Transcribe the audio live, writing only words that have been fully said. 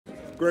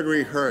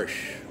Gregory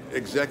Hirsch,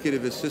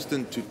 executive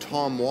assistant to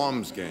Tom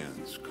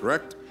Wamsgans,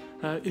 correct?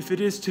 If it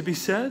is to be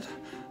said,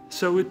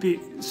 so it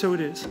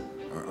is.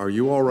 Are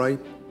you all right?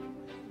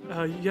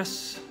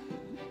 Yes.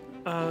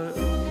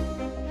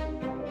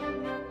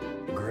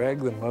 Greg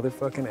the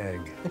motherfucking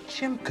egg. A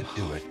chimp could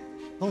do it.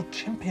 Little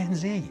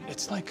chimpanzee.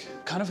 It's like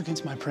kind of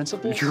against my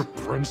principles. Your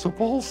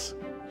principles?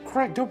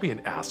 Craig, don't be an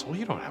asshole.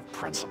 You don't have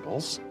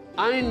principles.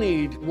 I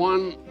need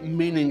one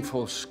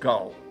meaningful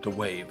skull to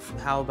wave.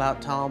 How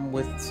about Tom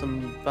with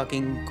some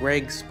fucking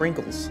Greg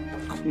sprinkles?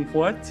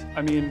 What?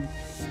 I mean,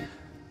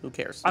 Who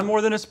cares? I'm more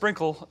than a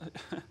sprinkle.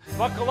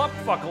 Buckle up,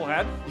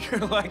 fucklehead.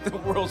 You're like the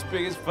world's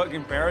biggest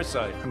fucking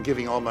parasite. I'm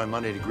giving all my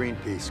money to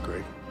Greenpeace,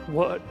 Greg.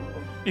 What?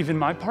 Even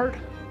my part?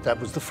 That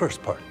was the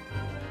first part.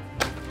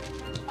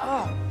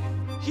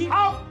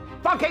 Out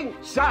fucking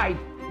side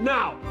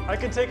now! I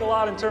can take a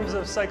lot in terms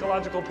of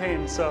psychological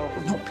pain, so.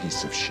 No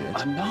piece of shit.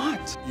 I'm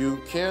not.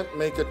 You can't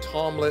make a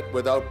Tomelet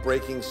without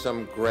breaking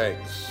some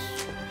Gregs.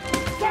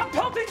 Stop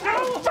pelting!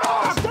 Ow!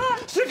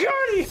 Stop!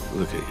 Security!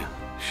 Look at you,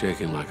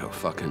 shaking like a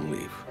fucking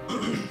leaf.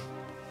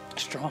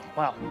 Strong.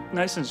 Wow.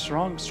 Nice and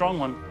strong. Strong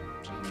one.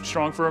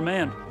 Strong for a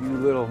man. You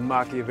little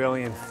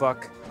Machiavellian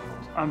fuck.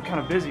 I'm kind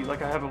of busy.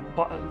 Like, I have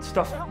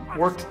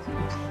work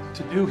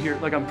to do here.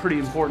 Like, I'm pretty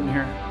important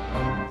here.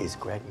 Is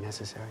Greg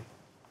necessary?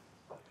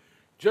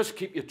 Just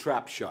keep your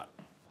trap shut.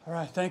 All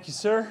right. Thank you,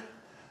 sir.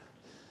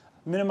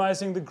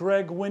 Minimizing the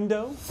Greg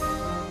window.